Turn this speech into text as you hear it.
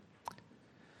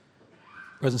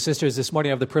Brothers and sisters, this morning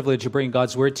I have the privilege of bringing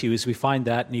God's Word to you as we find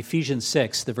that in Ephesians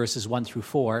 6, the verses 1 through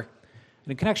 4.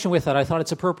 And in connection with that, I thought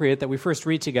it's appropriate that we first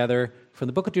read together from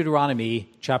the book of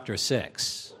Deuteronomy, chapter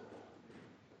 6.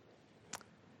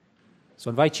 So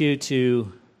I invite you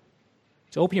to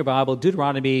open your Bible,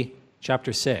 Deuteronomy,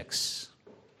 chapter 6.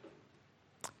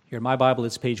 Here in my Bible,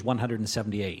 it's page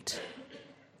 178.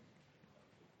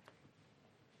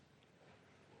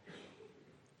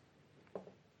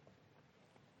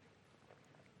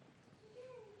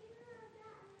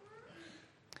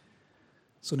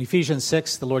 So in Ephesians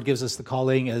 6, the Lord gives us the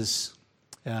calling as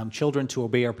children to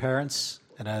obey our parents,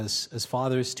 and as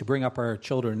fathers to bring up our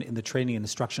children in the training and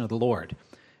instruction of the Lord.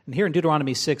 And here in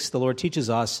Deuteronomy 6, the Lord teaches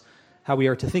us how we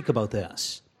are to think about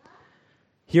this.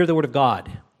 Hear the word of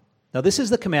God. Now this is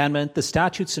the commandment, the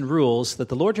statutes and rules that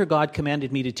the Lord your God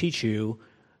commanded me to teach you,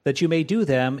 that you may do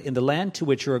them in the land to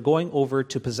which you are going over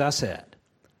to possess it,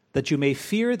 that you may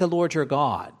fear the Lord your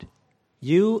God,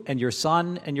 you and your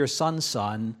son and your son's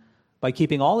son, by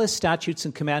keeping all his statutes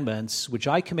and commandments, which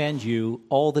I command you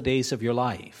all the days of your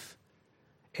life,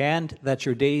 and that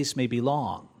your days may be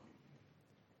long.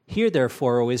 Hear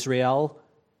therefore, O Israel,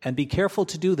 and be careful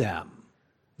to do them,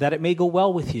 that it may go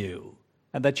well with you,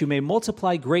 and that you may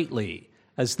multiply greatly,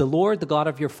 as the Lord, the God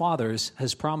of your fathers,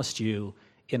 has promised you,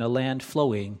 in a land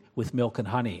flowing with milk and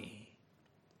honey.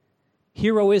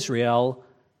 Hear, O Israel,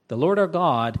 the Lord our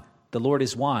God, the Lord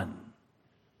is one.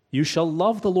 You shall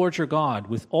love the Lord your God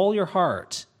with all your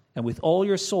heart, and with all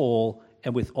your soul,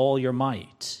 and with all your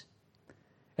might.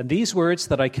 And these words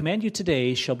that I command you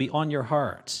today shall be on your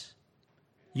heart.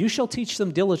 You shall teach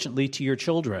them diligently to your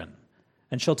children,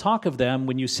 and shall talk of them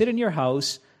when you sit in your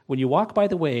house, when you walk by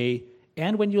the way,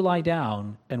 and when you lie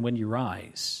down, and when you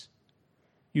rise.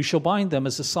 You shall bind them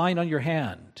as a sign on your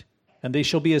hand, and they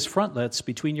shall be as frontlets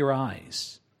between your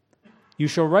eyes. You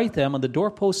shall write them on the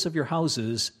doorposts of your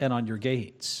houses and on your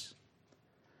gates.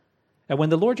 And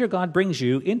when the Lord your God brings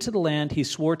you into the land he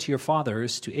swore to your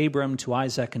fathers, to Abram, to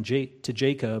Isaac, and to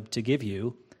Jacob, to give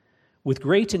you, with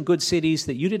great and good cities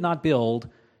that you did not build,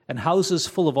 and houses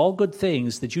full of all good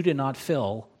things that you did not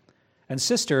fill, and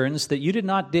cisterns that you did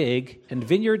not dig, and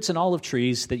vineyards and olive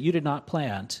trees that you did not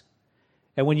plant,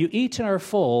 and when you eat and are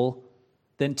full,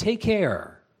 then take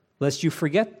care, lest you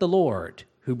forget the Lord,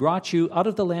 who brought you out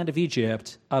of the land of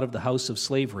Egypt, out of the house of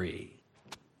slavery.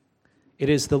 It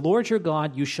is the Lord your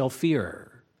God you shall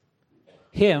fear.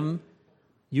 Him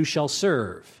you shall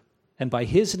serve, and by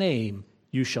his name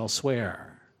you shall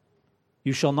swear.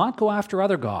 You shall not go after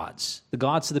other gods, the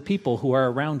gods of the people who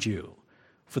are around you,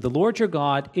 for the Lord your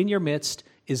God in your midst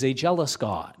is a jealous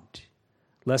God,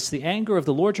 lest the anger of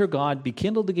the Lord your God be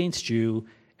kindled against you,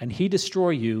 and he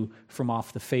destroy you from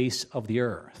off the face of the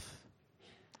earth.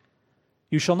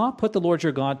 You shall not put the Lord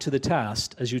your God to the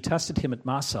test as you tested him at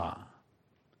Massah.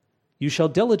 You shall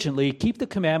diligently keep the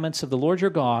commandments of the Lord your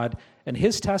God and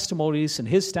his testimonies and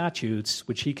his statutes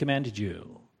which he commanded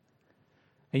you.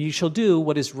 And you shall do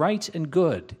what is right and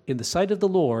good in the sight of the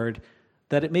Lord,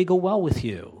 that it may go well with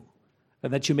you,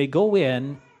 and that you may go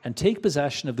in and take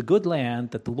possession of the good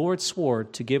land that the Lord swore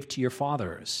to give to your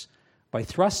fathers, by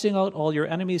thrusting out all your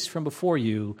enemies from before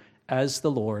you, as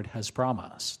the Lord has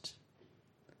promised.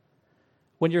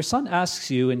 When your son asks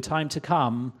you in time to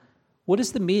come, what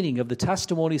is the meaning of the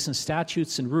testimonies and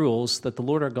statutes and rules that the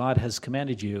Lord our God has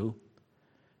commanded you,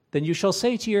 then you shall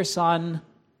say to your son,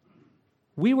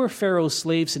 we were Pharaoh's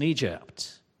slaves in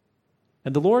Egypt,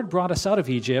 and the Lord brought us out of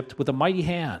Egypt with a mighty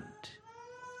hand.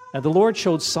 And the Lord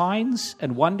showed signs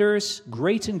and wonders,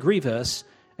 great and grievous,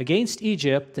 against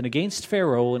Egypt and against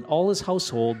Pharaoh and all his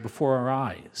household before our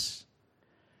eyes.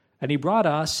 And he brought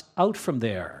us out from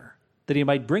there, that he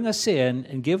might bring us in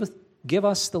and give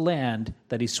us the land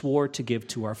that he swore to give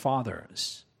to our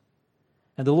fathers.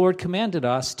 And the Lord commanded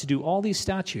us to do all these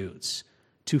statutes,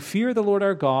 to fear the Lord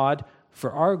our God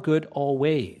for our good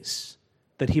always,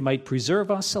 that he might preserve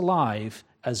us alive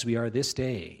as we are this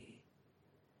day.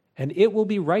 And it will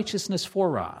be righteousness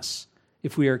for us,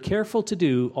 if we are careful to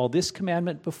do all this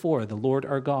commandment before the Lord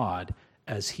our God,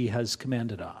 as he has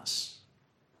commanded us.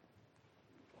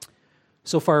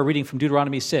 So far, a reading from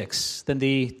Deuteronomy 6. Then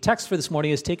the text for this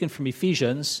morning is taken from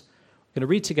Ephesians. We're going to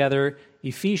read together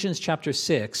Ephesians chapter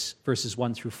 6, verses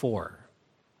 1 through 4.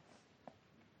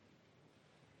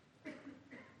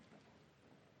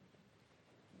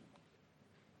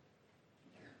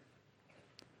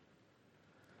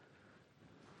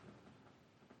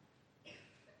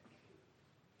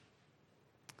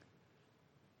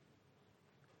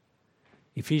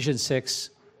 Ephesians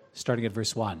 6, starting at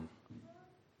verse 1.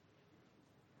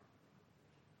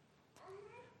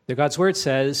 There God's word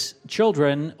says,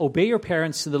 "Children, obey your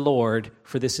parents in the Lord,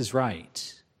 for this is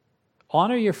right.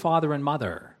 Honor your father and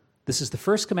mother. This is the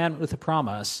first commandment with a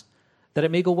promise, that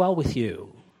it may go well with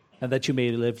you, and that you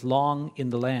may live long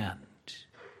in the land.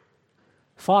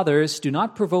 Fathers, do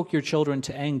not provoke your children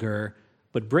to anger,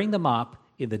 but bring them up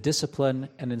in the discipline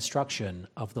and instruction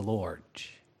of the Lord."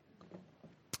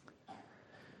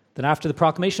 Then after the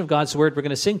proclamation of God's word, we're going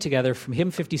to sing together from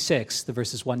hymn 56, the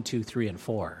verses 1, 2, 3, and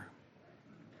 4.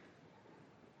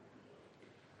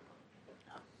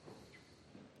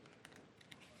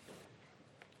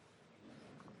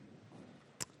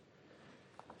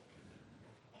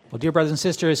 Well, dear brothers and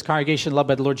sisters, congregation loved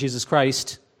by the Lord Jesus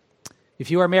Christ,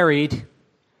 if you are married,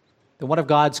 then one of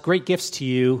God's great gifts to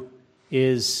you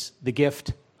is the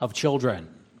gift of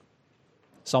children.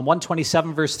 Psalm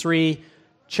 127, verse 3,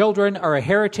 "Children are a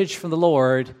heritage from the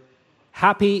Lord.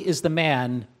 Happy is the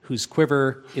man whose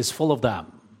quiver is full of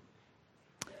them."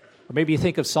 Or maybe you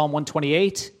think of Psalm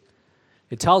 128.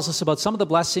 It tells us about some of the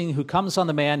blessing who comes on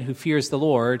the man who fears the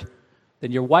Lord.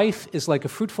 "Then your wife is like a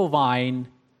fruitful vine,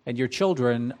 and your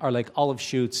children are like olive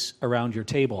shoots around your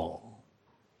table."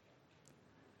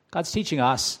 God's teaching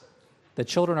us that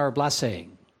children are a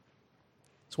blessing.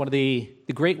 It's one of the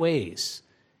great ways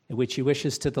in which he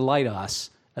wishes to delight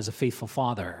us as a faithful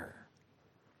father.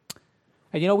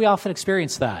 And we often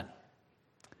experience that.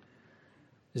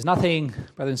 There's nothing,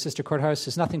 brother and sister Courthouse,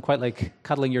 there's nothing quite like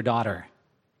cuddling your daughter.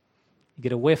 You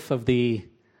get a whiff of the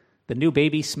new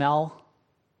baby smell.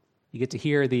 You get to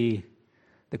hear the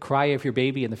cry of your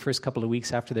baby in the first couple of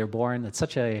weeks after they're born. It's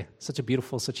such a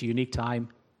beautiful, such a unique time.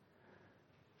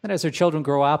 And as their children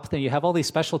grow up, then you have all these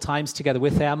special times together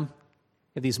with them.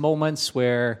 You have these moments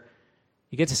where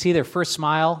you get to see their first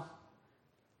smile.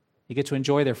 You get to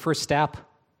enjoy their first step.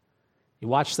 You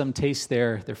watch them taste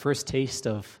their first taste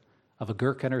of a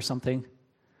gherkin or something.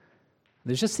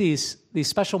 There's just these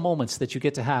special moments that you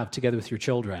get to have together with your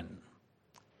children.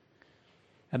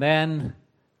 And then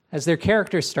as their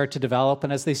characters start to develop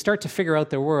and as they start to figure out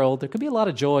their world, there can be a lot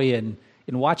of joy in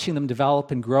watching them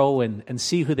develop and grow and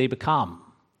see who they become.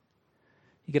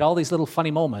 You get all these little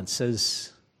funny moments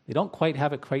as they don't quite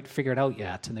have it quite figured out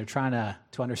yet, and they're trying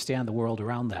to understand the world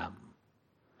around them.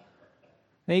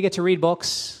 Then you get to read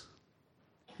books.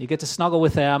 You get to snuggle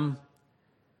with them.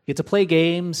 You get to play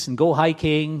games and go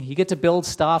hiking. You get to build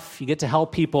stuff. You get to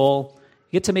help people.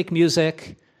 You get to make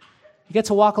music. You get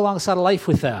to walk alongside of life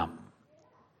with them.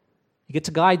 You get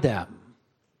to guide them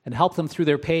and help them through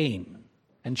their pain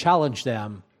and challenge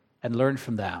them and learn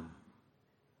from them.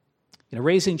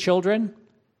 Raising children,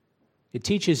 it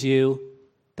teaches you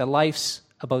that life's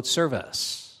about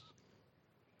service.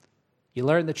 You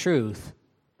learn the truth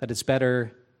that it's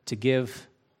better to give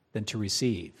than to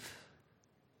receive.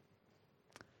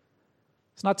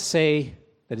 It's not to say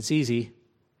that it's easy.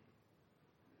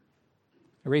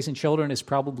 Raising children is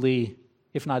probably,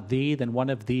 if not then one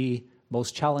of the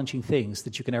most challenging things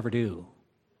that you can ever do.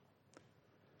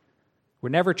 We're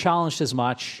never challenged as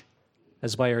much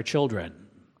as by our children.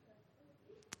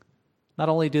 Not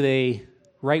only do they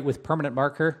write with permanent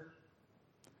marker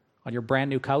on your brand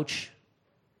new couch,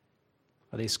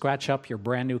 or they scratch up your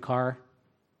brand new car,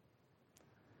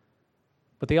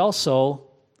 but they also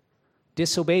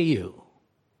disobey you,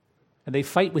 and they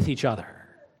fight with each other,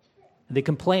 and they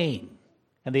complain,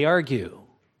 and they argue,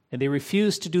 and they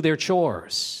refuse to do their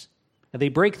chores, and they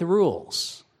break the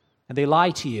rules, and they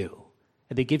lie to you,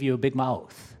 and they give you a big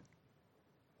mouth.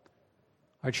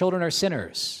 Our children are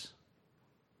sinners,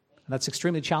 and that's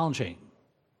extremely challenging.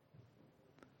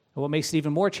 And what makes it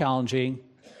even more challenging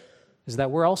is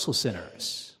that we're also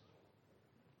sinners.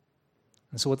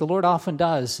 And so what the Lord often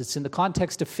does, it's in the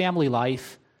context of family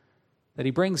life that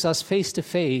he brings us face to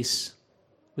face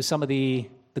with some of the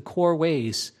core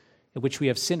ways in which we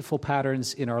have sinful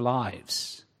patterns in our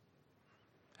lives.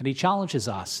 And he challenges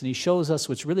us, and he shows us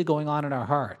what's really going on in our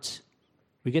heart.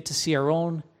 We get to see our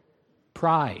own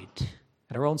pride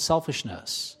and our own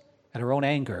selfishness and our own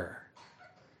anger.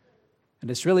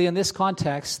 And it's really in this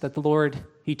context that the Lord,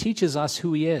 he teaches us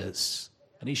who he is,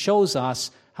 and he shows us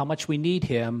how much we need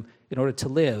him in order to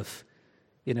live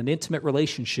in an intimate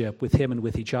relationship with him and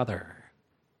with each other.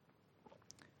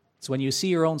 It's when you see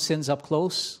your own sins up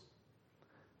close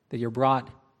that you're brought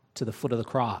to the foot of the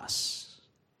cross.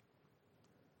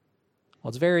 Well,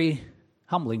 it's very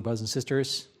humbling, brothers and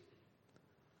sisters,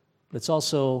 but it's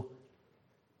also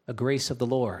a grace of the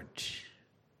Lord.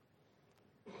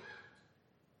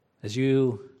 As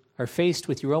you are faced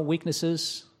with your own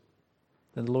weaknesses,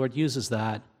 then the Lord uses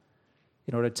that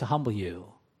in order to humble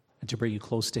you and to bring you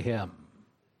close to him.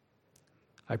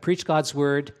 I preach God's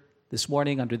word this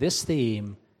morning under this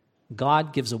theme: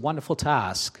 God gives a wonderful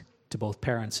task to both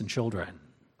parents and children.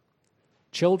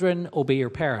 Children, obey your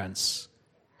parents,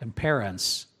 and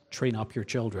parents, train up your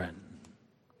children.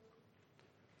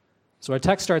 So our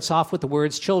text starts off with the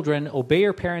words, children, obey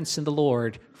your parents in the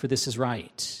Lord, for this is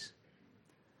right.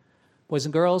 Boys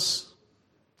and girls,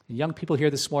 and young people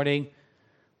here this morning,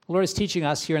 the Lord is teaching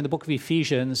us here in the book of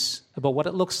Ephesians about what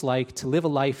it looks like to live a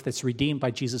life that's redeemed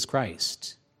by Jesus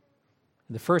Christ.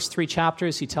 In the first 3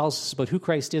 chapters, he tells us about who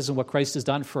Christ is and what Christ has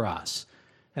done for us.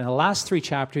 And in the last 3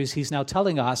 chapters, he's now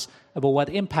telling us about what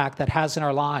impact that has in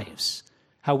our lives,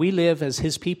 how we live as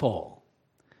his people.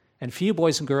 And for you,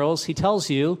 boys and girls, he tells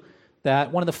you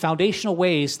that one of the foundational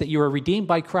ways that you are redeemed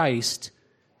by Christ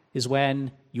is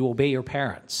when you obey your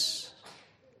parents.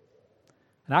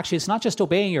 And actually, it's not just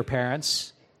obeying your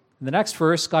parents. In the next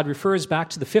verse, God refers back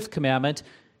to the 5th commandment.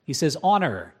 He says,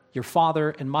 honor your father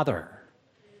and mother.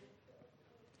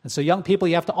 And so young people,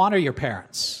 you have to honor your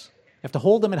parents. You have to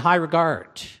hold them in high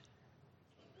regard.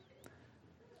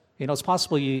 You know, it's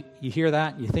possible you hear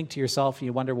that, and you think to yourself, and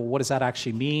you wonder, well, what does that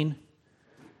actually mean?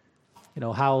 You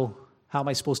know, how am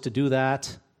I supposed to do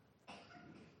that?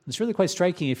 It's really quite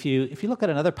striking. If you look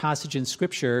at another passage in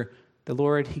Scripture, the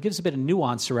Lord, he gives a bit of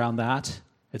nuance around that.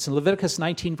 It's in Leviticus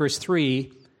 19, verse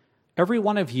 3, every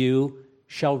one of you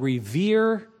shall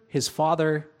revere his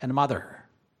father and mother.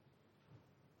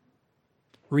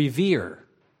 Revere.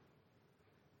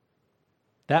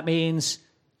 That means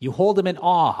you hold them in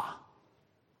awe.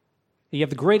 You have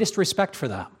the greatest respect for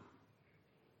them.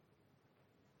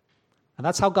 And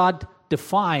that's how God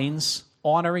defines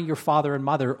honoring your father and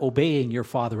mother, obeying your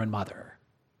father and mother.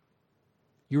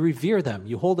 You revere them.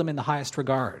 You hold them in the highest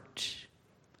regard.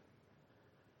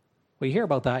 When you hear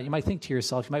about that, you might think to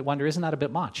yourself, you might wonder, isn't that a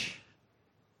bit much?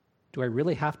 Do I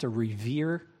really have to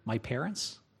revere my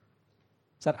parents?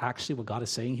 Is that actually what God is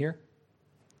saying here?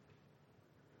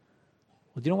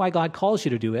 Well, do you know why God calls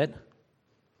you to do it?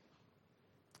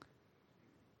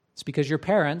 It's because your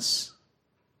parents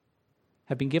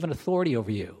have been given authority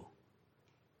over you.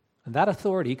 And that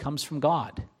authority comes from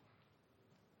God.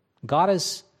 God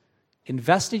has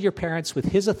invested your parents with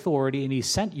his authority, and he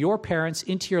sent your parents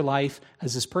into your life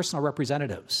as his personal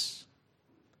representatives.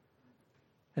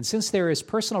 And since they're his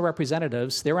personal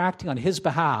representatives, they're acting on his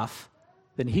behalf,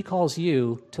 then he calls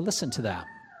you to listen to them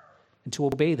and to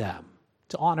obey them,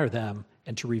 to honor them,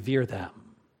 and to revere them.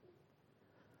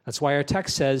 That's why our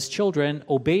text says, children,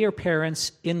 obey your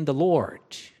parents in the Lord.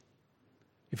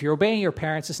 If you're obeying your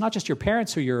parents, it's not just your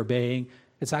parents who you're obeying,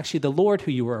 it's actually the Lord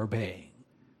who you are obeying.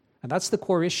 And that's the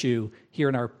core issue here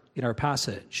in our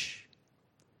passage.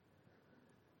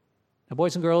 Now,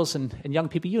 boys and girls and young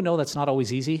people, you know that's not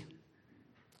always easy.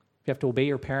 You have to obey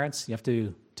your parents. You have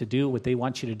to do what they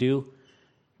want you to do.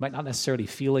 You might not necessarily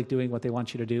feel like doing what they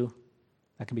want you to do.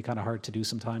 That can be kind of hard to do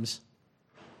sometimes.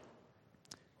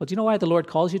 Well, do you know why the Lord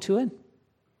calls you to it?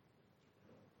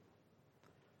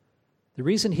 The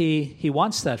reason he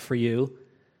wants that for you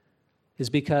is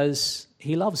because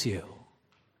he loves you.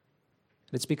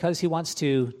 It's because he wants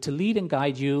to lead and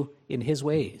guide you in his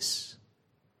ways.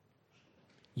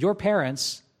 Your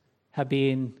parents have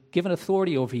been given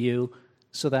authority over you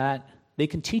so that they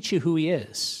can teach you who he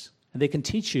is, and they can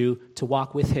teach you to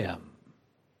walk with him.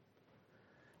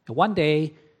 And one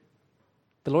day,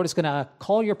 the Lord is going to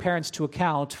call your parents to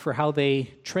account for how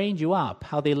they trained you up,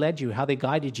 how they led you, how they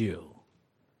guided you.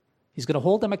 He's going to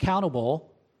hold them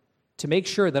accountable to make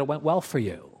sure that it went well for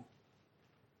you.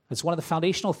 It's one of the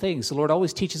foundational things. The Lord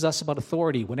always teaches us about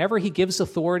authority. Whenever he gives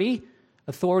authority,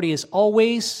 authority is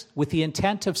always with the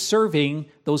intent of serving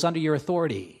those under your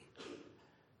authority.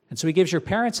 And so he gives your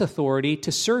parents authority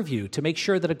to serve you, to make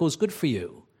sure that it goes good for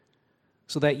you,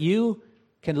 so that you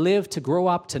can live to grow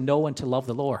up to know and to love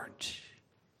the Lord.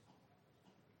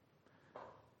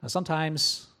 Now,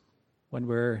 sometimes when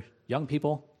we're young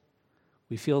people,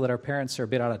 we feel that our parents are a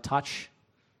bit out of touch.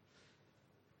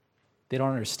 They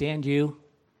don't understand you.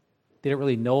 They don't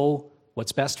really know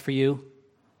what's best for you.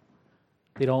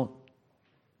 They don't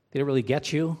really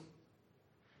get you.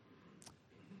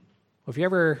 Well, if you're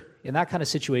ever in that kind of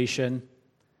situation,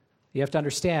 you have to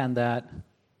understand that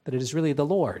it is really the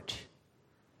Lord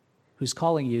who's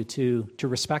calling you to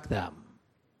respect them.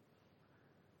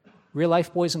 Real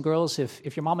life, boys and girls,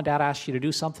 if your mom and dad ask you to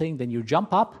do something, then you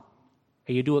jump up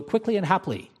and you do it quickly and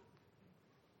happily.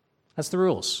 That's the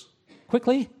rules.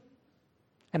 Quickly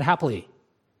and happily.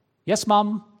 Yes,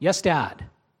 Mom. Yes, Dad.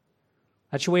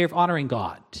 That's your way of honoring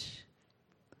God.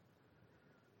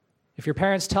 If your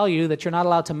parents tell you that you're not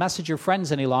allowed to message your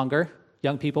friends any longer,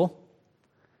 young people,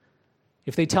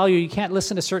 if they tell you you can't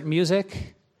listen to certain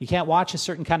music, you can't watch a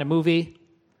certain kind of movie,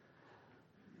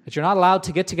 that you're not allowed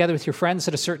to get together with your friends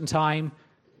at a certain time,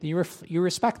 then you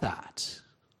respect that.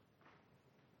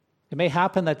 It may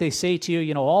happen that they say to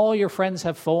you, all your friends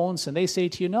have phones, and they say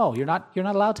to you, no, you're not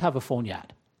allowed to have a phone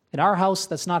yet. In our house,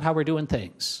 that's not how we're doing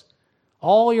things.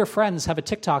 All your friends have a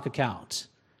TikTok account,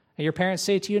 and your parents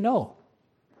say to you, no,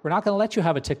 we're not going to let you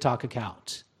have a TikTok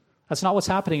account. That's not what's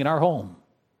happening in our home.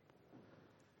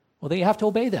 Well, then you have to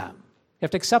obey them. You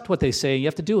have to accept what they say. You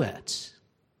have to do it.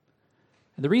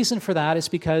 And the reason for that is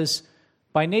because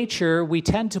by nature, we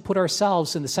tend to put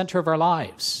ourselves in the center of our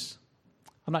lives.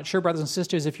 I'm not sure, brothers and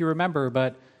sisters, if you remember,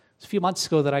 but it's a few months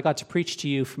ago that I got to preach to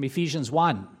you from Ephesians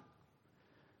 1.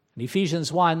 In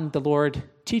Ephesians 1, the Lord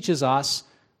teaches us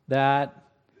that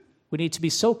we need to be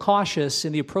so cautious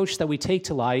in the approach that we take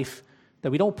to life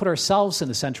that we don't put ourselves in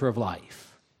the center of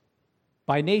life.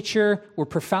 By nature, we're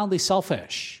profoundly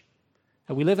selfish.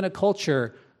 And we live in a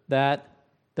culture that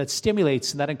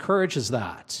stimulates and that encourages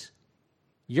that.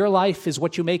 Your life is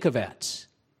what you make of it.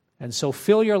 And so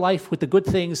fill your life with the good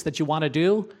things that you want to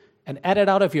do and edit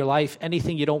out of your life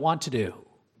anything you don't want to do.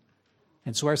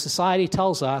 And so our society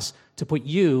tells us to put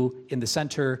you in the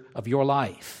center of your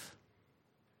life.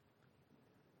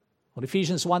 Well, in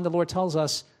Ephesians 1, the Lord tells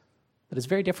us that it's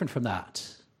very different from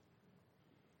that.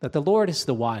 That the Lord is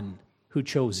the one who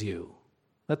chose you.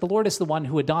 That the Lord is the one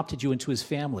who adopted you into his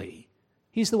family.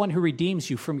 He's the one who redeems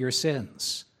you from your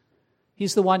sins.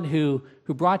 He's the one who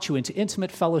brought you into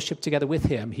intimate fellowship together with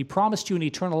him. He promised you an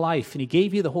eternal life, and he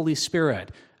gave you the Holy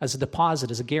Spirit as a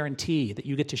deposit, as a guarantee that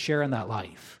you get to share in that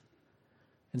life.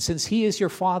 And since he is your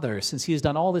Father, since he has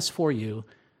done all this for you,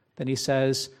 then he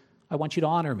says, I want you to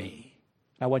honor me.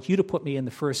 I want you to put me in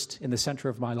the center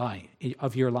of my life,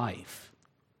 of your life.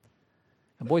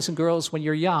 And boys and girls, when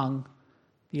you're young,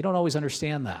 you don't always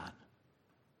understand that.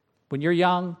 When you're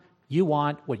young, you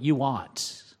want what you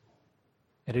want.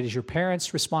 And it is your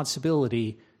parents'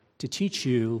 responsibility to teach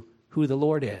you who the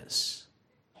Lord is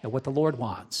and what the Lord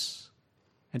wants,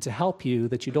 and to help you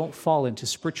that you don't fall into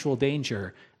spiritual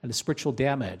danger and spiritual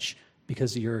damage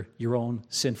because of your own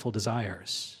sinful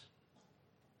desires.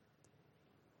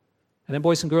 And then,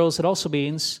 boys and girls, it also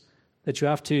means that you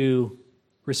have to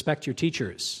respect your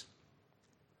teachers.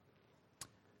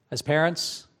 As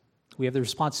parents, we have the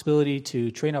responsibility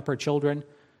to train up our children,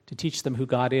 to teach them who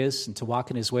God is and to walk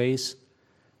in his ways.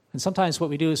 And sometimes what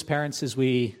we do as parents is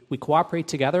we cooperate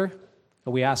together,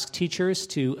 and we ask teachers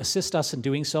to assist us in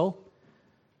doing so.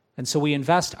 And so we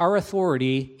invest our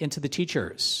authority into the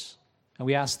teachers. And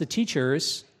we ask the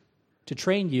teachers to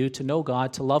train you to know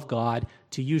God, to love God,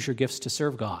 to use your gifts to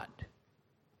serve God.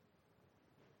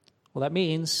 Well, that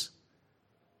means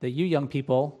that you young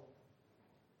people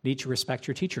need to respect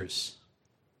your teachers.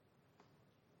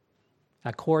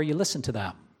 At core, you listen to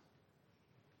them.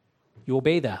 You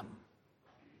obey them.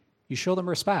 You show them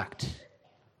respect.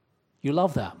 You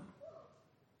love them.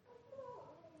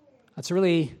 That's a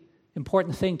really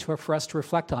important thing for us to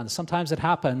reflect on. Sometimes it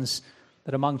happens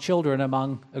that among children,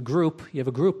 among a group, you have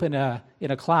a group in a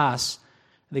class,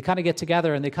 and they kind of get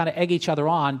together and they kind of egg each other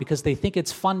on because they think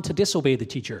it's fun to disobey the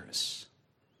teachers.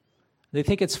 They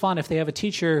think it's fun if they have a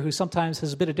teacher who sometimes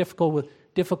has a bit of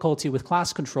difficulty with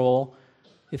class control.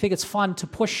 They think it's fun to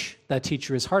push that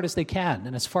teacher as hard as they can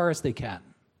and as far as they can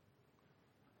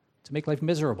to make life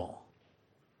miserable.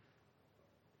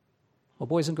 Well,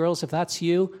 boys and girls, if that's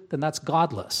you, then that's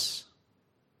godless.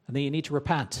 And then you need to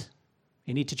repent.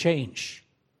 You need to change.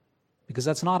 Because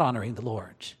that's not honoring the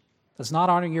Lord. That's not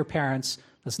honoring your parents.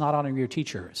 That's not honoring your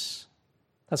teachers.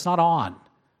 That's not on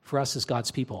for us as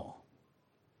God's people.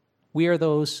 We are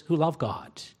those who love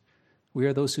God. We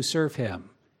are those who serve him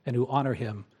and who honor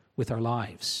him with our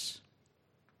lives.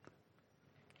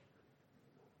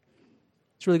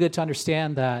 It's really good to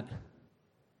understand that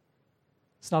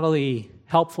it's not only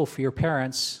helpful for your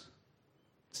parents,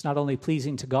 it's not only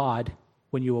pleasing to God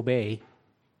when you obey,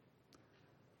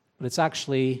 but it's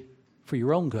actually for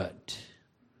your own good.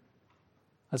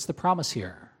 That's the promise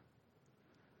here.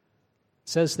 It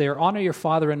says there, honor your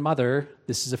father and mother.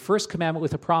 This is the first commandment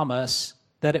with a promise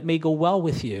that it may go well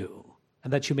with you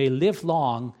and that you may live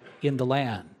long in the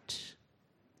land.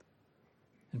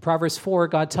 In Proverbs 4,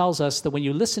 God tells us that when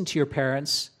you listen to your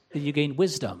parents, then you gain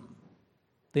wisdom.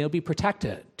 They'll be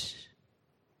protected.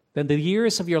 Then the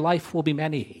years of your life will be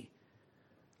many.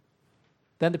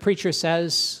 Then the preacher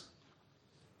says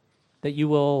that you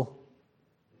will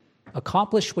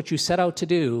accomplish what you set out to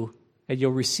do, and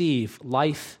you'll receive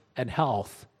life and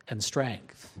health and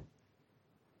strength.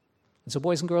 And so,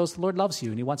 boys and girls, the Lord loves you,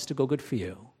 and he wants to go good for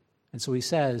you. And so he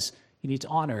says, you need to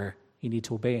honor, you need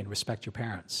to obey and respect your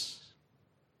parents.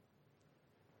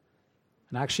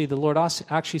 And actually, the Lord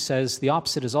actually says the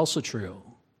opposite is also true.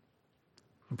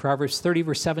 In Proverbs 30,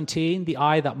 verse 17, the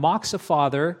eye that mocks a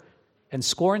father and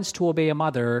scorns to obey a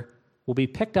mother will be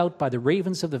picked out by the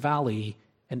ravens of the valley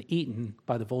and eaten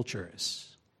by the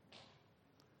vultures.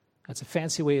 That's a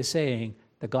fancy way of saying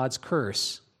that God's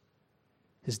curse,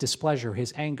 his displeasure,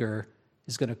 his anger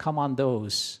is going to come on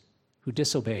those who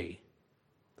disobey,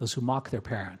 those who mock their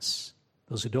parents,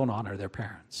 those who don't honor their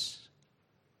parents.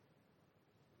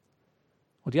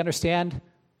 Well, do you understand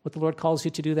what the Lord calls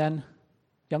you to do then,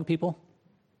 young people?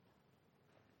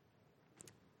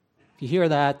 If you hear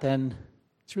that, then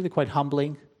it's really quite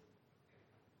humbling.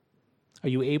 Are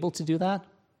you able to do that?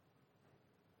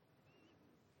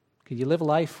 Can you live a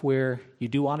life where you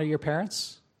do honor your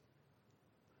parents?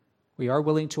 Where you are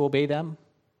willing to obey them?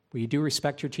 Where you do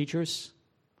respect your teachers?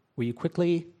 Where you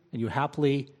quickly and you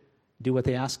happily do what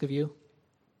they ask of you?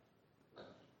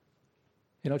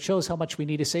 You know, it shows how much we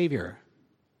need a Savior.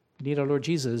 We need our Lord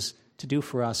Jesus to do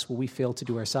for us what we fail to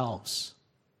do ourselves.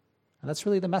 And that's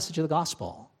really the message of the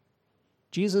gospel.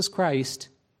 Jesus Christ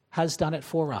has done it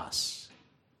for us.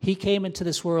 He came into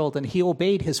this world and he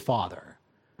obeyed his Father.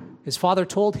 His Father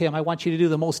told him, I want you to do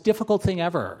the most difficult thing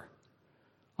ever.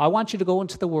 I want you to go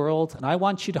into the world and I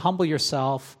want you to humble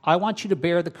yourself. I want you to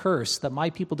bear the curse that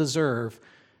my people deserve.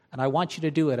 And I want you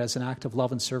to do it as an act of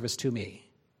love and service to me,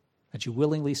 that you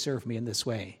willingly serve me in this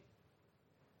way.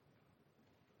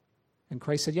 And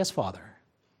Christ said, yes, Father,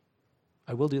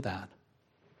 I will do that.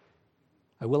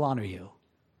 I will honor you,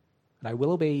 and I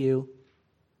will obey you,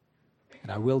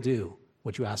 and I will do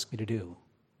what you ask me to do.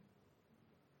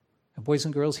 And boys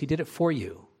and girls, he did it for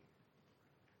you.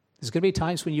 There's going to be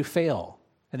times when you fail,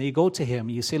 and then you go to him,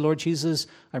 and you say, Lord Jesus,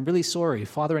 I'm really sorry.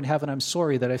 Father in heaven, I'm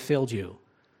sorry that I failed you,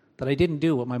 that I didn't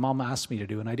do what my mom asked me to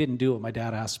do, and I didn't do what my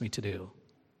dad asked me to do.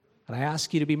 And I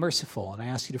ask you to be merciful, and I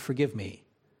ask you to forgive me.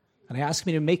 And I ask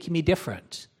you to make me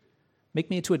different. Make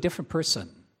me into a different person.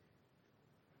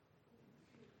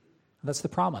 And that's the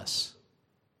promise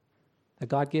that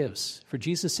God gives. For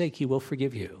Jesus' sake, he will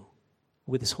forgive you.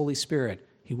 With his Holy Spirit,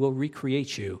 he will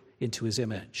recreate you into his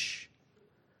image.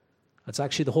 That's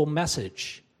actually the whole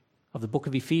message of the book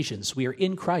of Ephesians. We are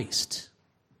in Christ.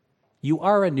 You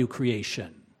are a new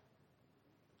creation.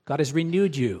 God has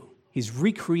renewed you. He's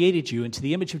recreated you into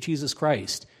the image of Jesus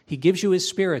Christ. He gives you his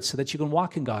Spirit so that you can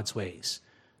walk in God's ways,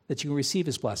 that you can receive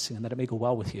his blessing, and that it may go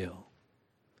well with you.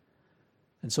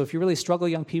 And so if you really struggle,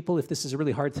 young people, if this is a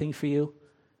really hard thing for you,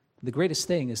 the greatest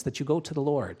thing is that you go to the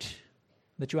Lord,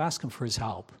 that you ask him for his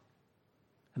help,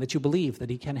 and that you believe that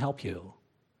he can help you,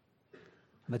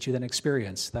 and that you then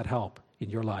experience that help in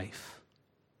your life.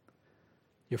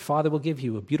 Your Father will give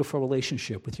you a beautiful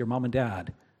relationship with your mom and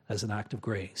dad as an act of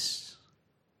grace.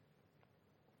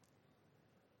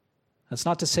 That's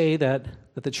not to say that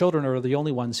the children are the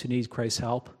only ones who need Christ's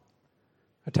help.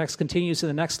 Our text continues in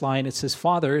the next line. It says,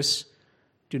 Fathers,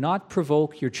 do not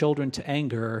provoke your children to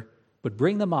anger, but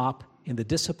bring them up in the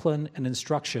discipline and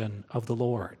instruction of the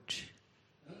Lord.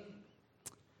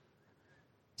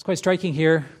 It's quite striking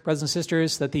here, brothers and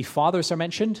sisters, that the fathers are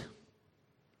mentioned.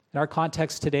 In our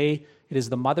context today, it is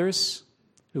the mothers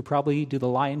who probably do the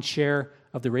lion's share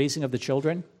of the raising of the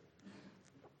children.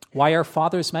 Why are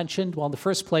fathers mentioned? Well, in the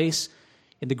first place,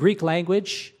 in the Greek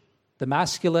language, the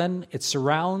masculine, it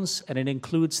surrounds and it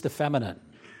includes the feminine.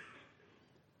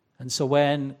 And so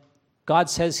when God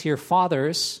says here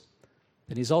fathers,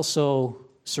 then he's also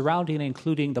surrounding and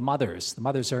including the mothers. The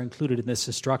mothers are included in this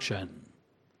instruction.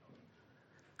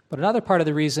 But another part of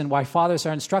the reason why fathers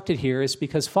are instructed here is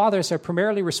because fathers are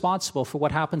primarily responsible for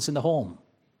what happens in the home.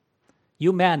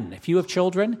 You men, if you have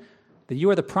children, then you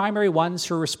are the primary ones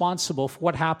who are responsible for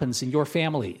what happens in your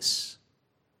families.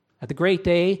 At the great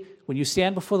day, when you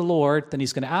stand before the Lord, then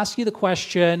he's going to ask you the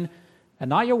question, and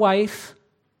not your wife,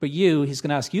 but you, he's going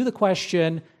to ask you the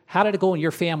question, how did it go in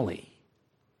your family?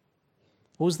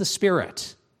 What was the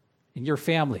spirit in your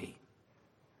family?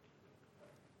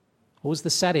 What was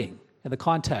the setting and the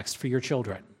context for your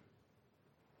children?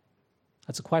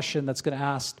 That's a question that's going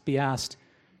to be asked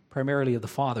primarily of the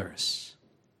fathers.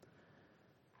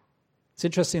 It's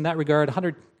interesting in that regard,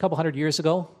 a couple hundred years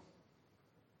ago,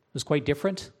 it was quite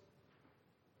different.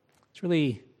 It's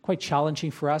really quite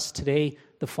challenging for us. Today,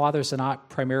 the fathers are not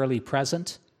primarily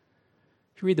present.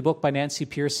 If you read the book by Nancy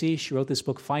Pearcey, she wrote this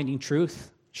book, Finding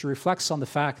Truth. She reflects on the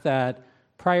fact that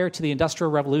prior to the Industrial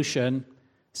Revolution,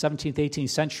 17th,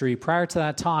 18th century, prior to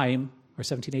that time, or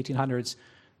 1800s,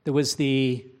 there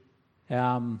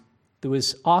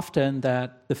was often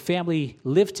that the family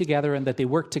lived together and that they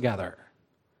worked together.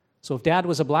 So if dad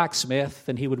was a blacksmith,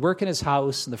 then he would work in his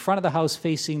house, and the front of the house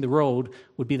facing the road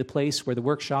would be the place where the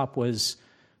workshop was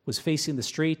facing the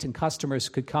street, and customers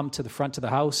could come to the front of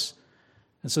the house.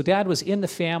 And so dad was in the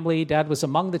family, dad was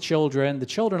among the children. The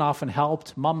children often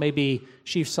helped. Mom, maybe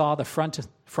she saw the front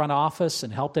office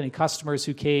and helped any customers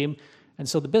who came. And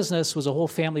so the business was a whole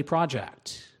family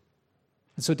project.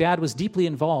 And so dad was deeply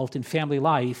involved in family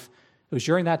life. It was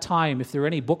during that time, if there were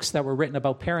any books that were written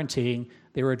about parenting,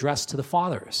 they were addressed to the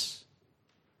fathers.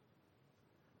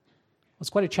 It's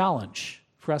quite a challenge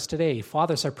for us today.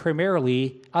 Fathers are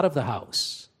primarily out of the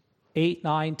house. 8,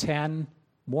 9, 10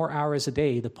 more hours a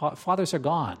day. The fathers are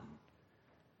gone.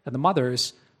 And the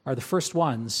mothers are the first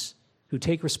ones who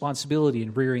take responsibility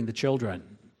in rearing the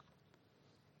children.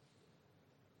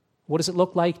 What does it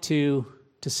look like to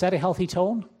set a healthy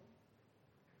tone?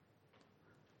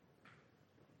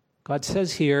 God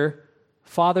says here,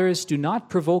 fathers, do not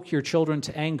provoke your children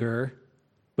to anger,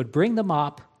 but bring them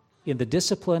up in the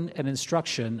discipline and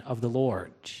instruction of the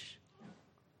Lord.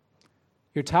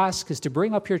 Your task is to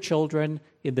bring up your children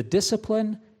in the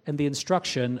discipline and the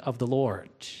instruction of the Lord.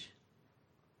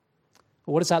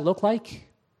 What does that look like?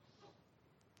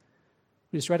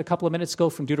 We just read a couple of minutes ago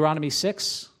from Deuteronomy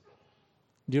 6.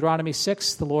 Deuteronomy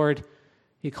 6, the Lord,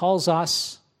 He calls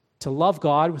us to love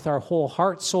God with our whole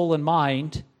heart, soul, and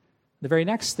mind. The very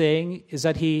next thing is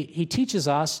that He teaches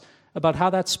us about how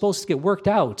that's supposed to get worked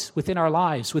out within our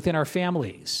lives, within our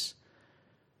families.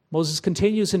 Moses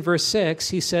continues in verse 6.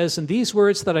 He says, "And these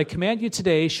words that I command you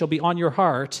today shall be on your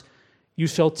heart. You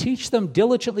shall teach them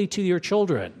diligently to your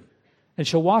children, and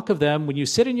shall walk of them when you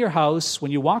sit in your house,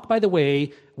 when you walk by the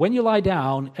way, when you lie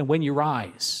down, and when you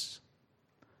rise."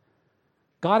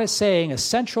 God is saying a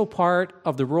central part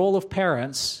of the role of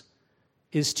parents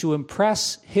is to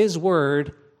impress His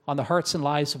word on the hearts and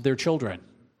lives of their children.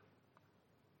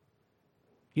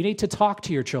 You need to talk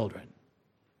to your children.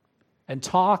 And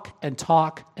talk and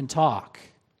talk and talk.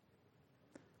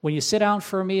 When you sit down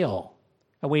for a meal,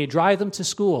 and when you drive them to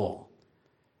school,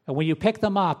 and when you pick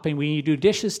them up, and when you do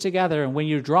dishes together, and when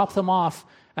you drop them off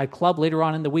at club later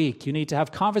on in the week, you need to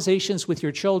have conversations with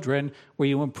your children where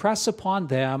you impress upon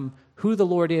them who the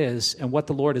Lord is and what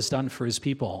the Lord has done for His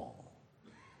people.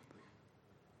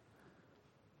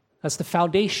 That's the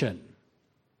foundation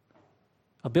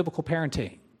of biblical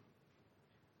parenting.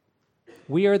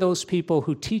 We are those people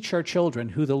who teach our children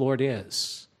who the Lord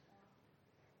is.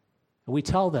 And we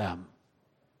tell them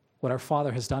what our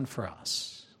Father has done for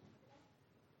us.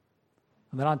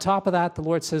 And then on top of that, the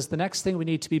Lord says the next thing we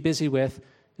need to be busy with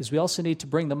is we also need to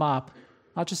bring them up,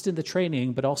 not just in the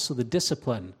training, but also the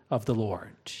discipline of the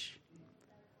Lord.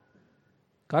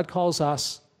 God calls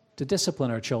us to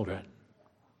discipline our children.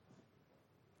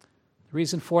 The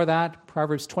reason for that,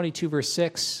 Proverbs 22, verse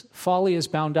 6, folly is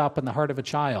bound up in the heart of a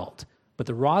child, but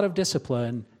the rod of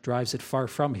discipline drives it far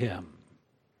from him.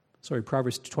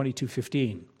 Proverbs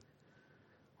 22:15.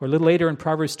 Or a little later in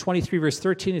Proverbs 23, verse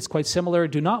 13, it's quite similar.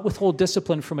 Do not withhold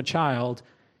discipline from a child.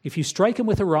 If you strike him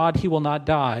with a rod, he will not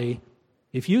die.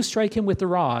 If you strike him with the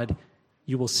rod,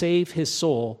 you will save his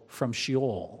soul from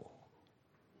Sheol.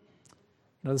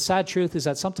 The sad truth is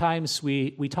that sometimes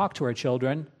we talk to our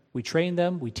children, we train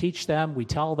them, we teach them, we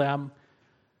tell them,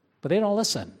 but they don't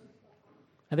listen,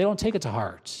 and they don't take it to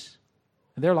heart.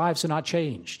 And their lives are not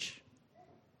changed.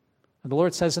 And the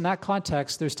Lord says in that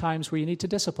context, there's times where you need to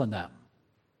discipline them.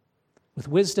 With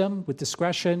wisdom, with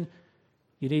discretion,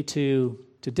 you need to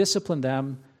discipline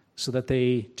them so that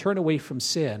they turn away from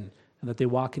sin and that they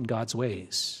walk in God's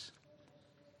ways.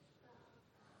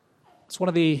 It's one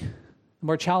of the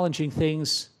more challenging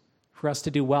things for us to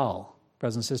do well,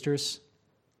 brothers and sisters.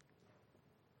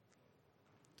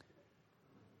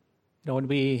 When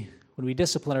we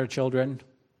discipline our children,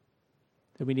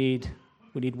 then we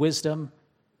need wisdom,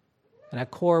 and at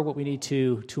core, what we need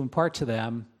to impart to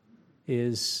them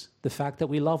is the fact that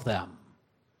we love them,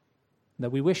 that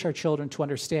we wish our children to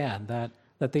understand that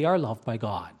they are loved by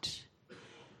God,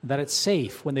 that it's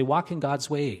safe when they walk in God's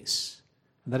ways,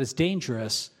 and that it's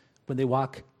dangerous when they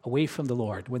walk away from the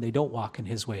Lord, when they don't walk in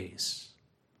His ways.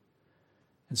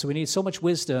 And so we need so much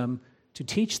wisdom to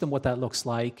teach them what that looks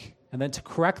like, and then to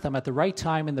correct them at the right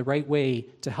time in the right way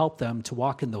to help them to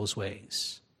walk in those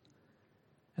ways.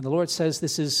 And the Lord says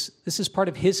this is part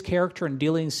of His character and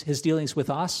His dealings with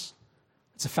us.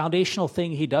 It's a foundational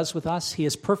thing He does with us. He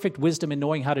has perfect wisdom in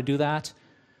knowing how to do that.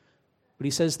 But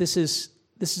He says this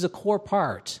is a core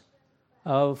part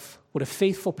of what a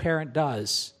faithful parent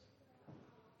does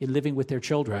in living with their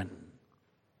children.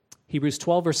 Hebrews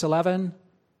 12, verse 11,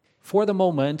 for the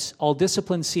moment, all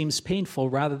discipline seems painful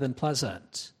rather than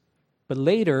pleasant, but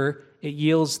later it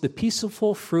yields the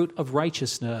peaceful fruit of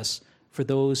righteousness for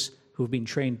those who have been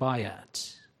trained by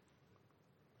it.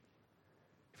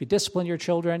 If you discipline your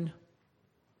children,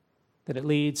 then it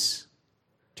leads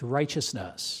to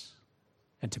righteousness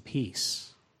and to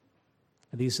peace.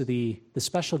 And these are the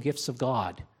special gifts of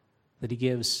God that he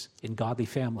gives in godly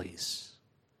families.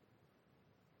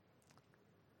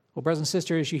 Well, brothers and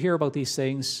sisters, you hear about these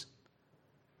things.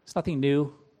 It's nothing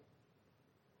new.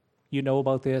 You know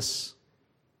about this.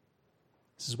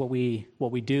 This is what we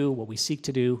do, what we seek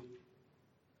to do.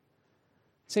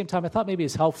 At the same time, I thought maybe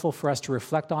it's helpful for us to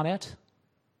reflect on it.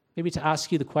 Maybe to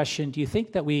ask you the question, do you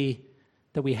think that we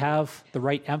have the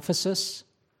right emphasis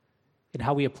in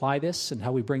how we apply this and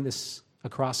how we bring this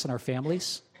across in our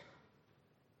families?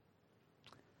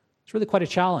 It's really quite a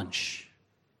challenge.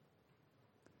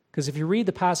 Because if you read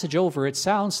the passage over, it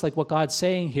sounds like what God's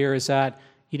saying here is that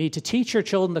you need to teach your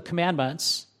children the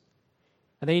commandments,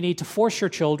 and then you need to force your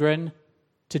children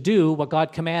to do what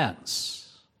God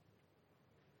commands.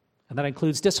 And that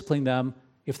includes disciplining them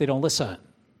if they don't listen.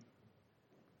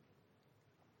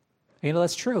 And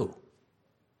that's true.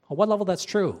 On one level, that's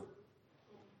true.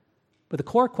 But the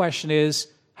core question is,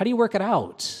 how do you work it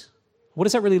out? What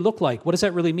does that really look like? What does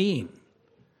that really mean?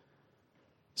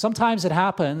 Sometimes it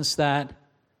happens that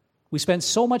we spend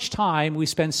so much time, we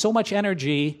spend so much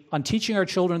energy on teaching our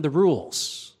children the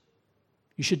rules.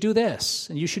 You should do this,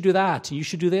 and you should do that, and you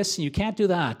should do this, and you can't do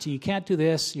that, and you can't do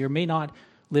this, you may not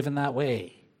live in that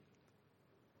way.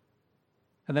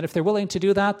 And then if they're willing to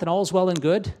do that, then all's well and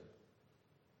good.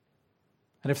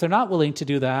 And if they're not willing to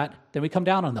do that, then we come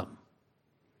down on them.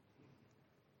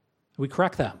 We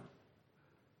correct them.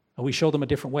 And we show them a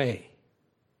different way.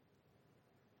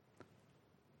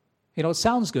 It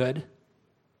sounds good,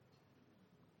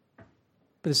 but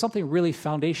there's something really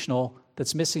foundational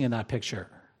that's missing in that picture.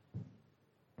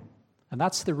 And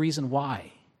that's the reason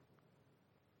why.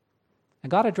 And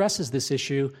God addresses this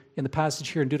issue in the passage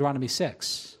here in Deuteronomy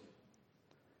 6.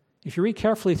 If you read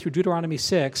carefully through Deuteronomy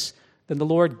 6, then the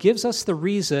Lord gives us the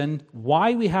reason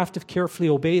why we have to carefully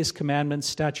obey his commandments,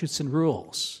 statutes, and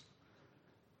rules.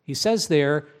 He says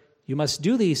there, you must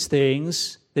do these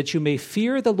things that you may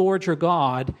fear the Lord your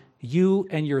God, you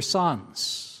and your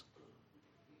sons.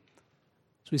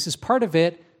 So he says part of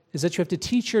it is that you have to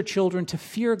teach your children to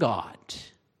fear God,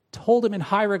 to hold him in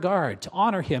high regard, to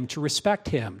honor him, to respect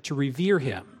him, to revere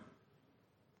him.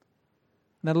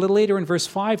 And then a little later in verse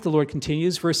 5, the Lord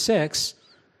continues, verse 6,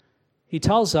 he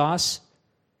tells us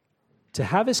to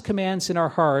have his commands in our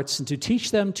hearts and to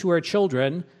teach them to our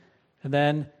children. And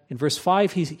then in verse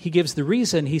 5, he gives the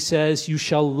reason. He says, you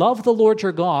shall love the Lord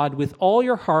your God with all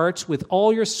your heart, with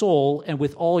all your soul, and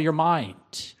with all your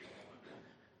mind.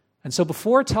 And so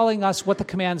before telling us what the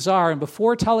commands are and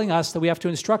before telling us that we have to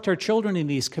instruct our children in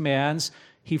these commands,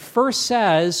 he first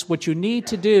says what you need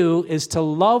to do is to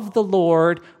love the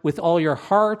Lord with all your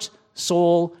heart,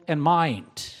 soul, and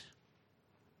mind.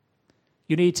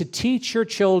 You need to teach your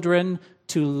children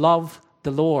to love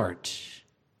the Lord.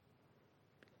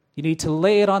 You need to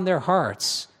lay it on their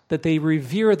hearts that they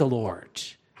revere the Lord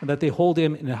and that they hold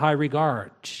him in high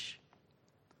regard.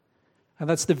 And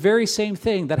that's the very same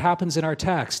thing that happens in our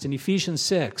text in Ephesians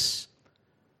 6.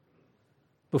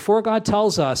 Before God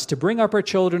tells us to bring up our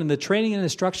children in the training and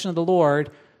instruction of the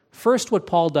Lord, first what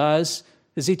Paul does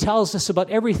is he tells us about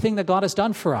everything that God has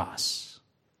done for us.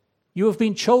 You have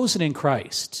been chosen in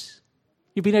Christ.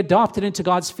 You've been adopted into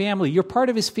God's family. You're part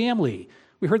of his family.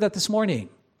 We heard that this morning.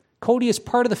 Cody is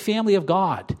part of the family of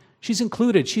God. She's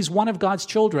included. She's one of God's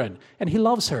children, and he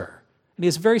loves her. And he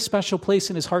has a very special place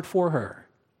in his heart for her.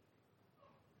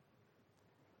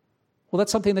 Well,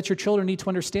 that's something that your children need to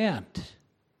understand.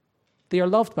 They are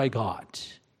loved by God.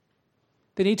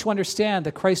 They need to understand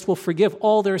that Christ will forgive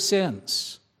all their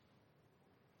sins.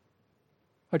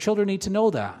 Our children need to know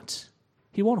that.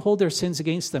 He won't hold their sins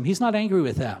against them. He's not angry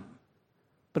with them.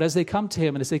 But as they come to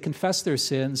him and as they confess their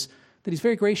sins, that he's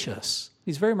very gracious,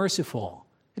 he's very merciful,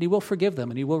 and he will forgive them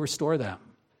and he will restore them.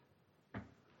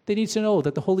 They need to know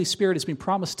that the Holy Spirit has been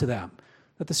promised to them,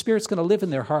 that the Spirit's going to live in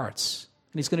their hearts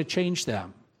and he's going to change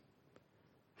them.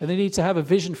 And they need to have a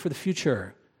vision for the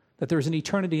future, that there is an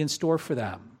eternity in store for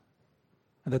them,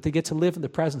 and that they get to live in the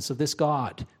presence of this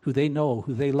God who they know,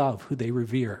 who they love, who they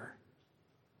revere.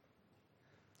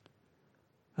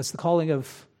 That's the calling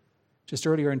of just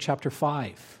earlier in chapter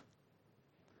 5.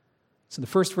 So in the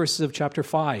first verses of chapter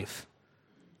 5,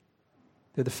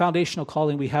 the foundational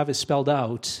calling we have is spelled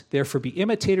out. Therefore be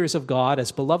imitators of God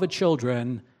as beloved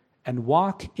children and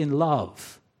walk in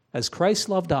love, as Christ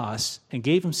loved us and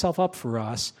gave himself up for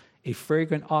us, a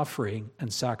fragrant offering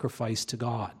and sacrifice to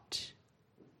God.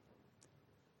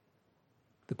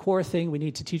 The core thing we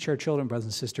need to teach our children, brothers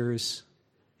and sisters,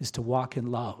 is to walk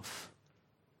in love.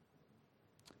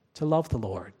 To love the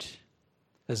Lord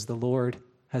as the Lord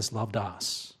has loved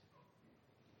us.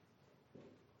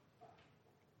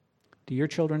 Do your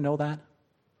children know that?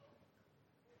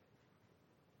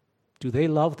 Do they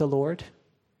love the Lord?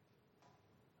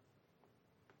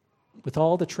 With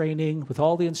all the training, with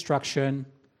all the instruction,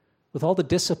 with all the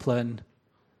discipline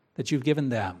that you've given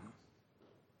them,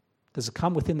 does it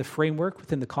come within the framework,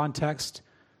 within the context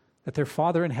that their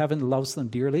Father in heaven loves them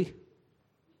dearly?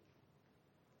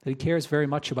 That He cares very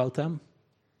much about them?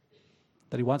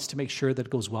 That He wants to make sure that it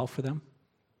goes well for them?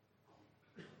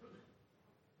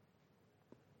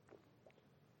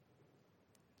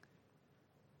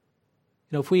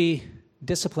 If we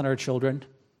discipline our children,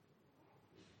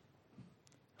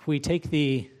 if we take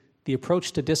the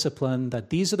approach to discipline that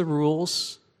these are the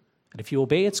rules, and if you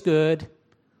obey, it's good,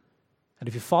 and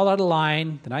if you fall out of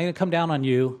line, then I'm going to come down on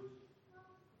you.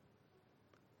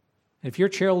 If your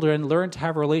children learn to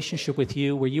have a relationship with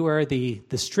you where you are the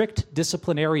strict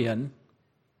disciplinarian,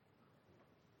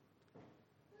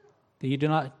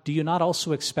 then do you not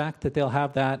also expect that they'll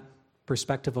have that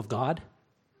perspective of God?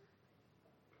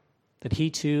 That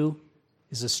He too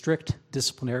is a strict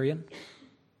disciplinarian?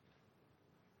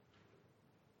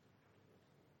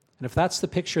 And if that's the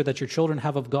picture that your children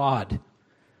have of God,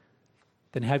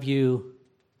 then have you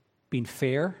been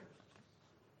fair,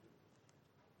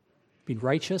 been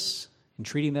righteous in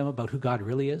treating them about who God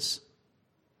really is?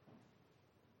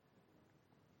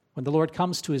 When the Lord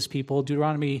comes to His people,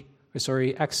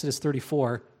 Exodus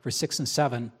 34, verse 6 and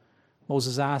 7,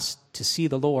 Moses asked to see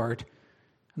the Lord,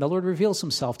 and the Lord reveals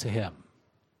Himself to him.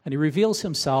 And He reveals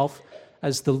Himself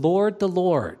as the Lord,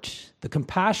 the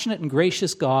compassionate and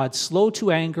gracious God, slow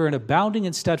to anger and abounding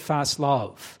in steadfast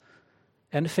love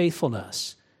and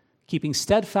faithfulness, keeping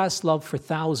steadfast love for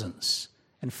thousands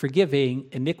and forgiving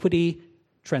iniquity,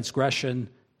 transgression,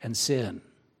 and sin.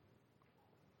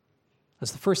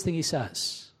 That's the first thing He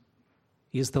says.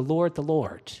 He is the Lord,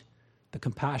 the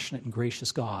compassionate and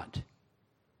gracious God.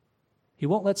 He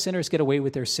won't let sinners get away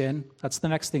with their sin. That's the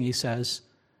next thing He says.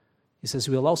 He says,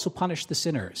 He will also punish the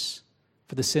sinners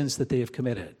for the sins that they have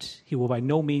committed. He will by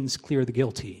no means clear the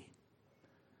guilty.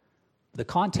 The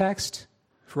context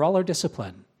for all our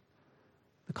discipline,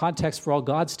 the context for all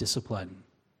God's discipline,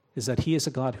 is that He is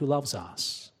a God who loves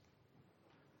us.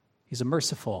 He's a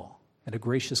merciful and a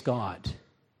gracious God,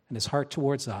 and His heart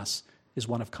towards us is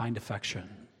one of kind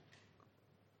affection.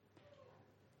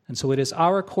 And so it is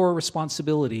our core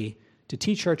responsibility to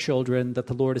teach our children that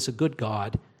the Lord is a good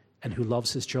God and who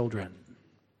loves His children.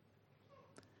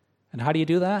 And how do you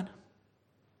do that?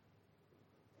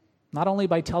 Not only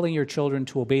by telling your children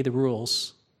to obey the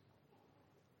rules,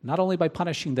 not only by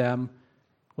punishing them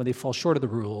when they fall short of the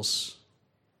rules.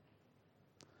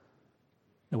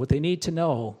 Now, what they need to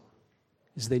know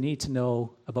is they need to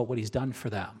know about what He's done for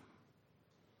them.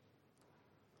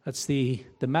 That's the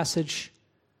message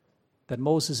that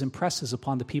Moses impresses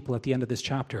upon the people at the end of this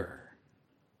chapter.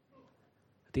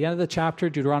 At the end of the chapter,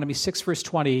 Deuteronomy 6, verse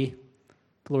 20,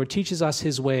 the Lord teaches us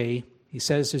His way. He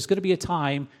says there's going to be a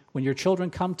time when your children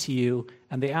come to you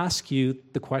and they ask you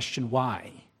the question,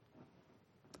 why?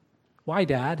 Why,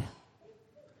 Dad?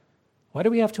 Why do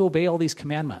we have to obey all these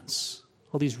commandments,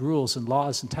 all these rules and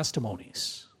laws and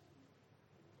testimonies?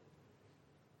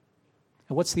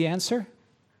 And what's the answer?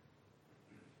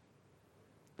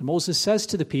 And Moses says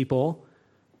to the people,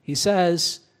 he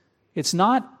says, it's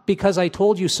not because I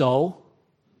told you so.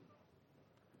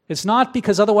 It's not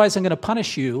because otherwise I'm going to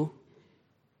punish you.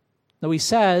 No, he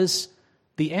says,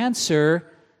 the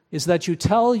answer is that you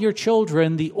tell your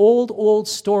children the old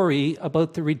story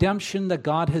about the redemption that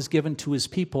God has given to His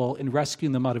people in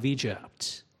rescuing them out of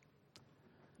Egypt.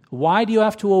 Why do you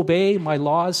have to obey my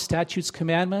laws, statutes,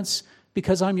 commandments?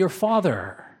 Because I'm your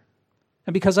Father,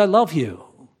 and because I love you,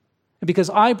 and because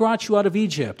I brought you out of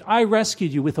Egypt. I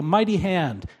rescued you with a mighty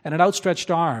hand and an outstretched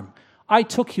arm. I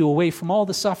took you away from all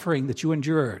the suffering that you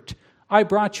endured. I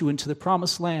brought you into the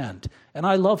promised land, and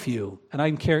I love you, and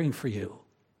I'm caring for you.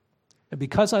 And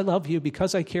because I love you,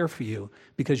 because I care for you,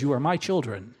 because you are my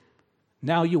children,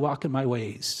 now you walk in my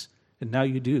ways, and now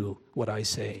you do what I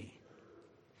say.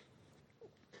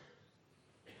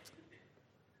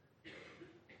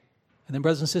 And then,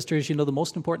 brothers and sisters, you know the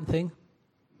most important thing?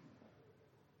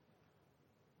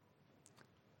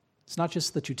 It's not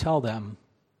just that you tell them,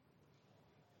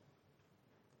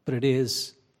 but it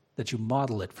is that you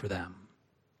model it for them.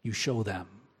 You show them.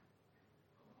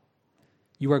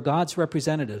 You are God's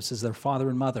representatives as their father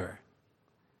and mother.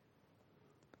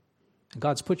 And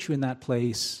God's put you in that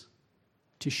place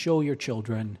to show your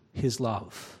children His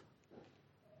love.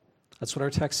 That's what our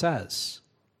text says.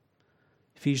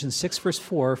 Ephesians 6, verse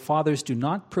 4, fathers, do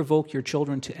not provoke your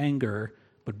children to anger,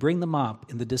 but bring them up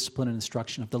in the discipline and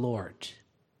instruction of the Lord.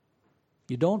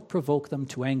 You don't provoke them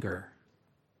to anger.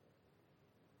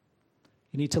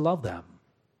 You need to love them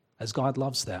as God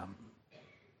loves them.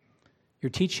 your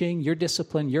teaching, your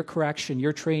discipline, your correction,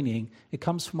 your training, it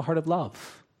comes from a heart of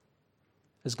love.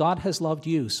 As God has loved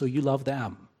you, so you love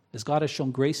them. As God has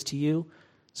shown grace to you,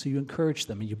 so you encourage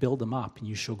them and you build them up and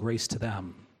you show grace to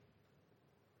them.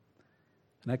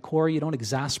 And at core, you don't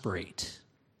exasperate.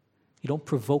 You don't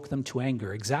provoke them to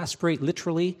anger. Exasperate,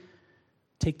 literally,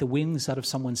 take the wings out of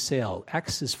someone's sail.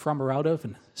 Ex is from or out of,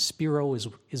 and spiro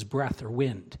is breath or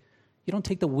wind. You don't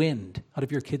take the wind out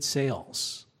of your kids'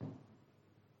 sails.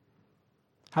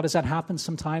 How does that happen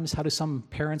sometimes? How do some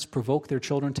parents provoke their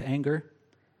children to anger?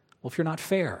 Well, if you're not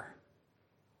fair.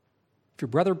 If your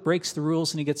brother breaks the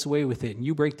rules and he gets away with it, and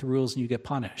you break the rules and you get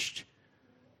punished,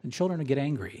 then children will get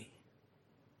angry.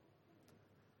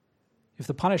 If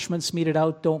the punishments meted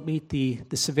out don't meet the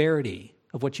severity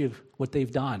of what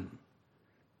they've done,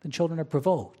 then children are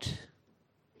provoked.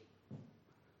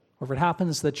 Or if it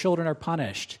happens that children are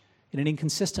punished in an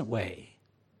inconsistent way,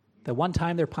 that one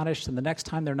time they're punished and the next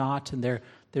time they're not, and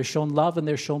they're shown love and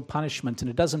they're shown punishment, and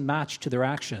it doesn't match to their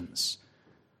actions,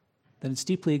 then it's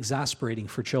deeply exasperating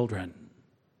for children.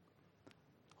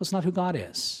 Well, it's not who God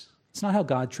is. It's not how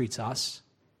God treats us.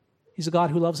 He's a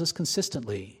God who loves us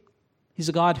consistently. He's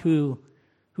a God who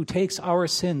takes our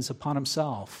sins upon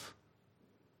himself.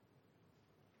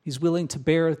 He's willing to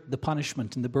bear the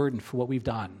punishment and the burden for what we've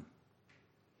done.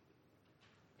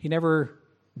 He never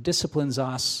disciplines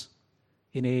us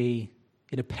in a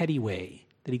petty way,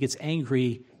 that he gets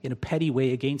angry in a petty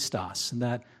way against us, and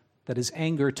that his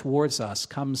anger towards us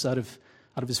comes out of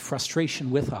his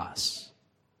frustration with us.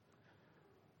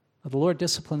 The Lord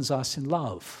disciplines us in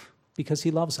love because he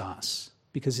loves us,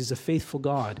 because he's a faithful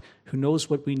God who knows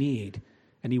what we need,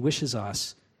 and he wishes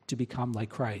us to become like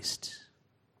Christ.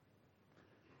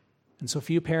 And so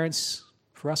for you parents,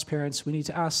 for us parents, we need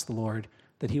to ask the Lord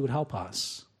that he would help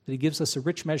us, that he gives us a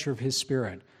rich measure of his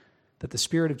Spirit, that the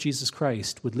Spirit of Jesus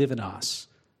Christ would live in us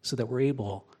so that we're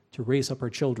able to raise up our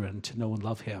children to know and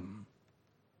love him.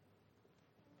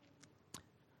 Do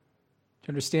you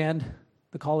understand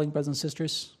the calling, brothers and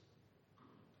sisters?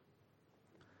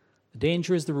 The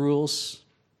danger is the rules,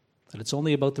 that it's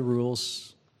only about the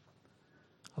rules.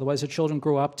 Otherwise, our children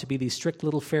grow up to be these strict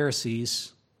little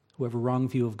Pharisees who have a wrong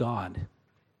view of God.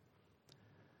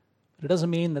 But it doesn't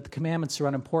mean that the commandments are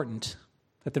unimportant,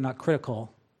 that they're not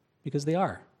critical, because they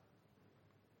are.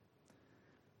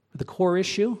 But the core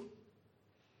issue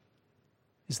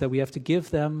is that we have to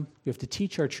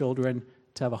teach our children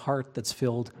to have a heart that's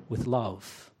filled with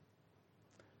love.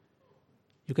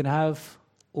 You can have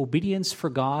obedience for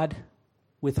God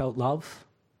without love,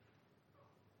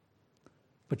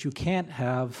 but you can't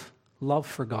have love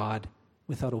for God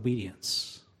without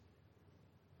obedience.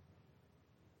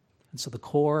 And so the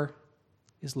core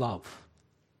is love.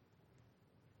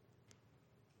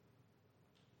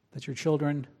 That your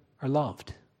children are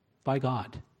loved by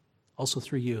God, also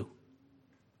through you,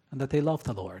 and that they love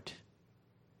the Lord.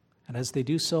 And as they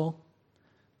do so,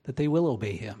 that they will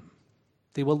obey him.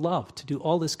 They will love to do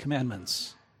all his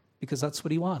commandments, because that's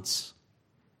what he wants.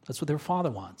 That's what their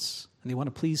Father wants, and they want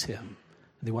to please him,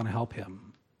 and they want to help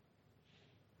him.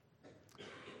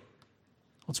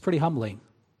 Well, it's pretty humbling.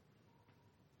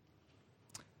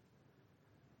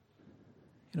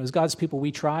 As God's people,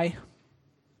 we try.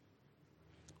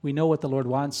 We know what the Lord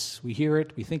wants. We hear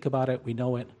it. We think about it. We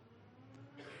know it.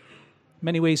 In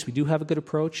many ways, we do have a good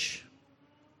approach.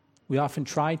 We often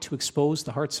try to expose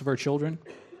the hearts of our children.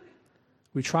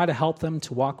 We try to help them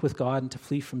to walk with God and to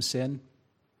flee from sin.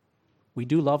 We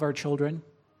do love our children.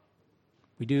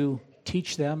 We do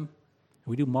teach them.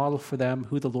 We do model for them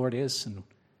who the Lord is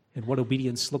and what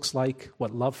obedience looks like,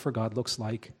 what love for God looks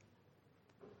like.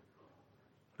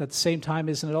 But at the same time,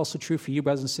 isn't it also true for you,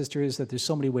 brothers and sisters, that there's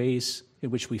so many ways in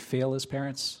which we fail as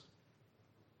parents?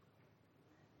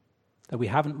 That we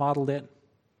haven't modeled it,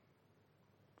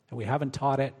 and we haven't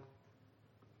taught it.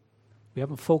 We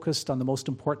haven't focused on the most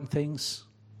important things.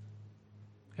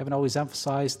 We haven't always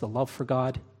emphasized the love for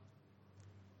God,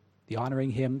 the honoring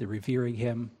him, the revering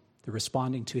him, the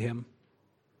responding to him.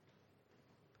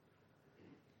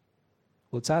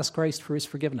 Let's ask Christ for his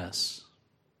forgiveness.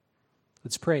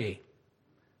 Let's pray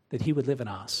that he would live in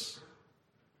us.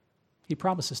 He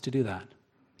promises to do that.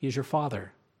 He is your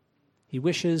Father. He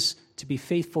wishes to be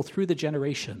faithful through the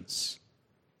generations.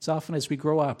 It's often as we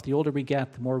grow up, the older we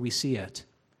get, the more we see it.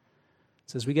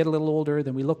 So as we get a little older,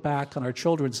 then we look back on our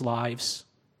children's lives,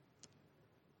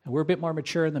 and we're a bit more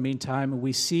mature in the meantime, and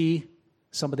we see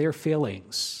some of their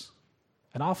failings.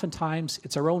 And oftentimes,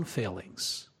 it's our own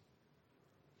failings.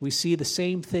 We see the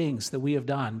same things that we have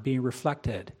done being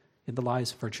reflected in the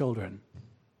lives of our children.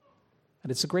 And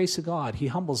it's the grace of God. He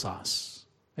humbles us,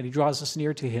 and he draws us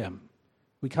near to him.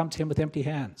 We come to him with empty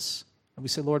hands, and And we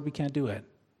say, Lord, we can't do it.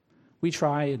 We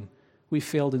try and we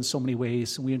failed in so many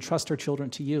ways, and we entrust our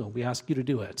children to you. We ask you to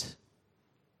do it.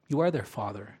 You are their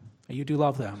Father, and you do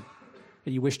love them,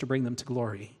 and you wish to bring them to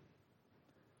glory.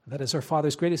 And that is our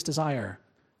Father's greatest desire.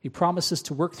 He promises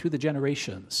to work through the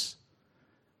generations.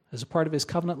 As a part of his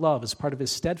covenant love, as a part of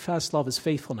his steadfast love, his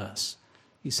faithfulness,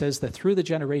 he says that through the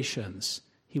generations,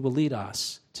 he will lead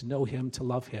us to know him, to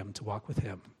love him, to walk with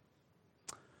him.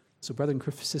 So, brother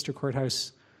and sister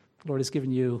Courthouse, the Lord has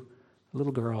given you a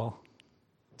little girl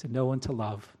to know and to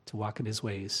love, to walk in his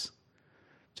ways.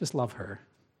 Just love her.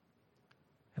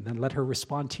 And then let her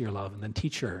respond to your love, and then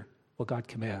teach her what God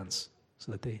commands,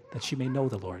 so that she may know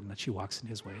the Lord and that she walks in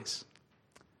his ways.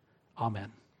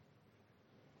 Amen.